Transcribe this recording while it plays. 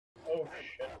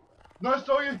Nice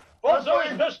doggy! Balto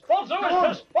is pissed! Balto is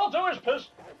pissed! Balto is pissed!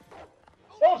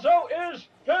 Balto is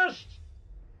pissed!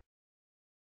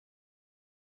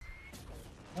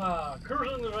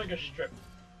 Cruising the Vegas Strip.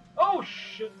 Oh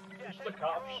shit, it's the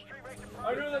cops.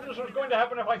 I knew that this was going to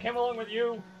happen if I came along with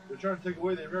you. They're trying to take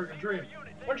away the American dream.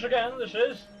 Once again, this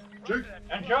is Jake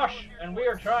and Josh, and we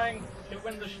are trying to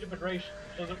win this stupid race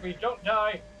so that we don't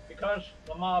die because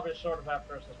the mob is sort of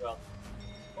after us as well.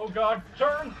 Oh god,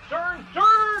 turn, turn,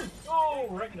 turn! Oh,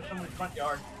 right into someone's front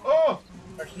yard. Oh!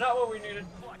 That's not what we needed.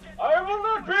 I will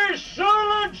not be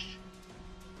silenced!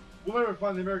 We'll never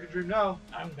find the American dream now.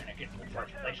 I'm gonna get to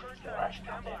first place. It's the last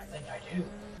goddamn thing I do. Here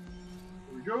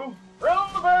we go.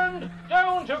 Round the bend,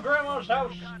 down to Grandma's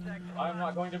house. I'm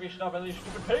not going to be stopped by these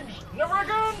stupid pigs. Never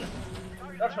again!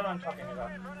 That's what I'm talking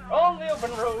about. On the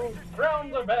open road,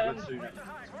 round the bend. Let's see.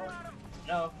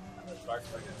 No, not this part.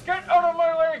 Get out of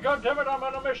my way, goddammit! I'm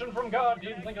on a mission from God. Do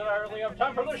you think that I really have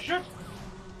time for this shit?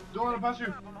 Don't let him pass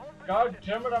you. God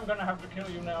damn it, I'm gonna have to kill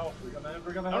you now. We got the head,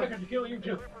 we got the I'm head. gonna kill you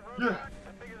too. Yeah.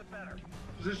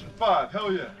 Position 5,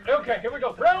 hell yeah. Okay, here we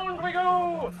go. Round we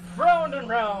go! Round and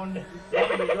round.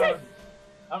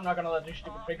 I'm not gonna let these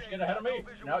stupid pigs get ahead of me.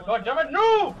 No, goddammit,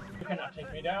 no! You cannot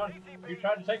take me down. If you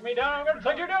try to take me down, I'm gonna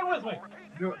take you down with me.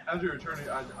 You know, as your attorney,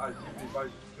 I deeply advise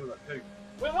you to kill that pig.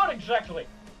 With what exactly?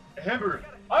 A hamburger.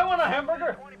 I want a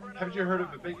hamburger. Haven't you heard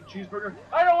of a bacon cheeseburger?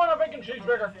 I don't want a bacon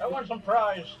cheeseburger. I want some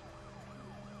fries.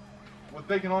 With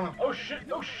bacon on them. Oh shit,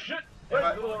 oh shit.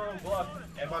 Right to the roadblock.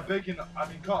 And by bacon, I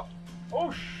mean cop.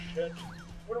 Oh shit.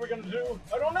 What are we gonna do?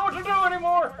 I don't know what to do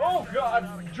anymore. Oh god.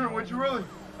 You turn way too early.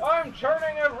 I'm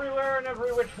turning everywhere and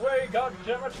every which way. God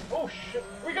damn it. Oh shit.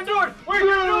 We can do it. We can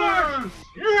do it.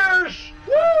 Yes.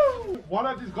 Woo. Why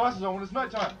not have these glasses on when it's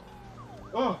nighttime?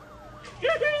 Oh.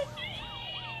 Get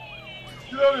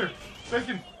out of here.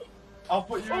 Bacon. I'll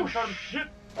put you inside of... Shit.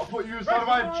 I'll put you inside of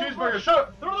my cheeseburger. Shut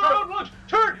up. Through the roadblocks.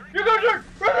 Turn. You go turn.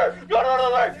 Go out of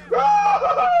the way.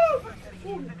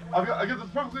 I got this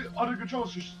perfectly under control,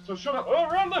 so shut up.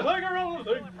 Around the thing, around the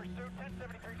thing.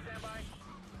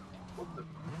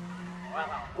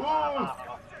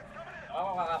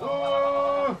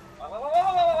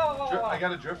 I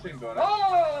got a drifting bonus. I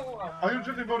got a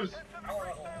drifting bonus.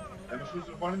 I'm supposed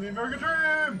to find the American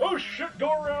dream. Oh shit,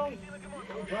 go around.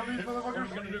 Around these motherfuckers. What are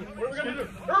we gonna do? What are we gonna do?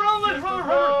 Around these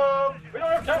motherfuckers. We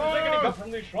don't have time to take any cup from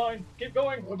these swine. Keep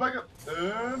going. We're back up.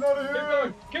 And out of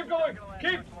here. Keep going.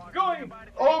 Keep going.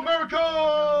 Oh, America!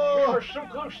 We are so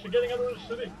close to getting out of the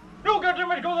city. No,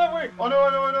 goddammit, go that way. Oh no, I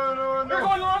know. You're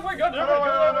going the wrong way, goddammit, go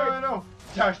that way. I know.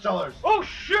 Tax dollars. Oh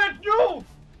shit, no.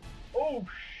 Oh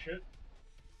shit.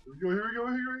 Here we go.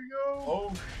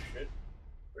 Oh shit.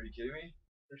 Are you kidding me?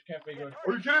 This can't be good.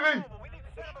 Are you kidding me?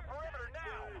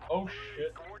 Oh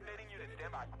shit.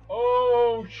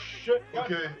 Oh shit.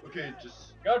 Okay,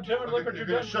 just... God damn it, look what you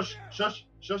did. Shush.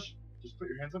 Just put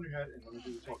your hands on your head and let me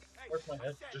do the talking. Where's my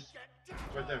head? Just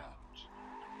right there.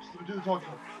 Just let me do the talking.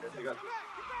 I got this.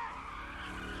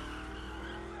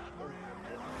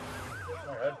 Where's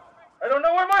my head? I don't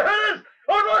know where my head is!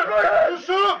 Oh, where's my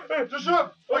head? Just shut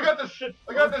up! I got this shit!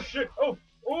 I got this shit!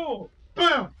 Oh!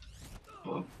 Bam!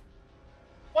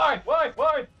 Why?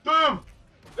 Bam!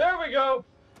 There we go!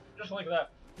 Just like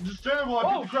that. Just stand there while I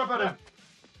beat the crap out of him.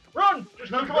 Run!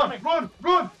 Just No, keep come on! running.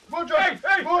 Run, Josh!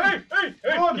 Hey!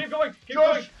 Run. Keep going!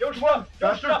 Josh, Don't come on. stop!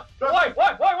 Don't Faster, stop! faster. Why?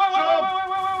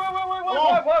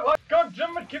 Oh. God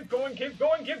damn it! Keep going! Don't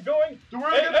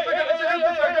worry, Hey! get this.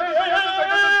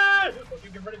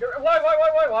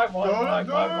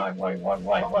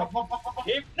 Why?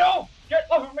 Keep no! Get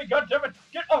off of me! God damn it!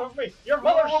 Get off of me! Your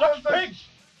mother sucks pigs!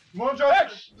 Come on, Josh!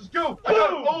 X. Let's go!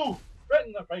 Boom. Oh! Right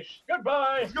in the face!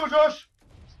 Goodbye! Let's go, Josh!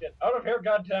 Let's get out of here!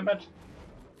 God damn it!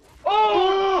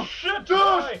 Oh shit!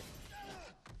 Josh!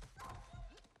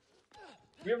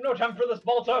 We have no time for this,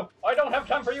 Balto! I don't have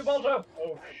time for you, Balto!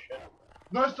 Oh shit!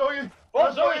 Nice doggy!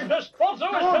 Balto is pissed! Balto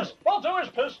is pissed! Balto is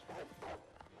pissed!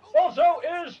 Balto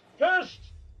is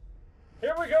pissed!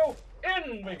 Here we go!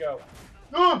 In we go!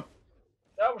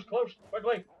 That was close.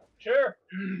 Quickly! Chair!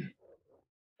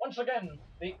 Once again,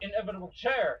 the inevitable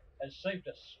chair has saved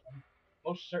us from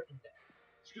most certain death.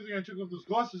 Excuse me, I took off those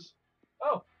glasses.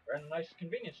 Oh, we're in a nice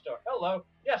convenience store. Hello.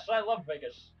 Yes, I love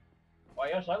Vegas. Why,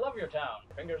 yes, I love your town.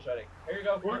 Fingers ready. Here you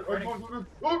go. Ready.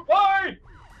 Why?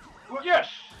 Yes!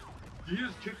 Did you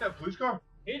just kick that police car?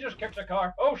 He just kicked a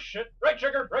car. Oh shit! Right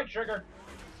trigger! Right trigger!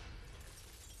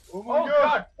 Oh my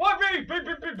god! Why me?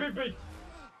 Beep!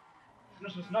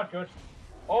 This is not good.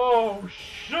 Oh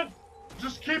shit!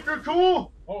 Just keep your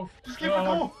cool! Oh, just keep your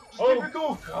cool! Just keep your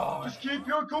cool! God. Just keep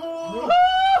your cool!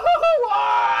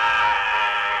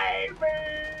 Why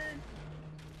me?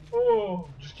 Oh,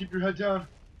 just keep your head down.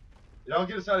 Y'all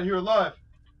get us out of here alive.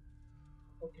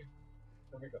 Okay.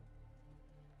 There we go.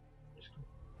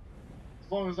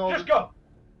 As long as all Just go!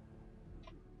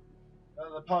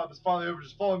 the pop is finally over.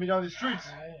 Just follow me down these streets.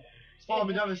 Just follow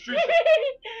me down these streets.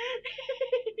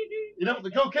 Enough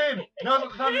with the cocaine. Now's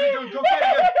not the time to be doing cocaine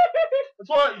again. That's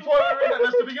why we were in that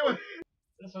mess to begin with.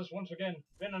 This has once again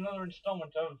been another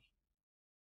installment of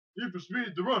Need for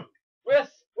Speed to Run. with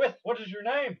what is your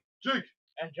name? Jake.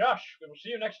 And Josh. We will see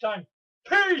you next time.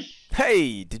 Peace!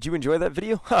 Hey, did you enjoy that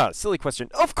video? Ha, silly question.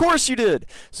 Of course you did!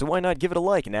 So why not give it a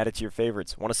like and add it to your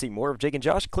favorites? Want to see more of Jake and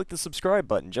Josh? Click the subscribe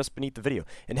button just beneath the video.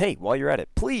 And hey, while you're at it,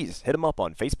 please hit them up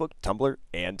on Facebook, Tumblr,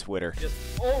 and Twitter.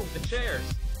 Oh, the chairs.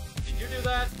 Did you do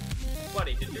that?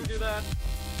 Buddy, did you do that?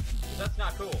 'Cause that's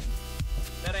not cool.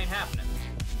 That ain't happening.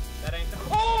 That ain't...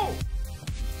 Oh!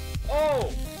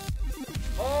 Oh!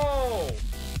 Oh!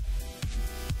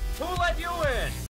 Who let you in?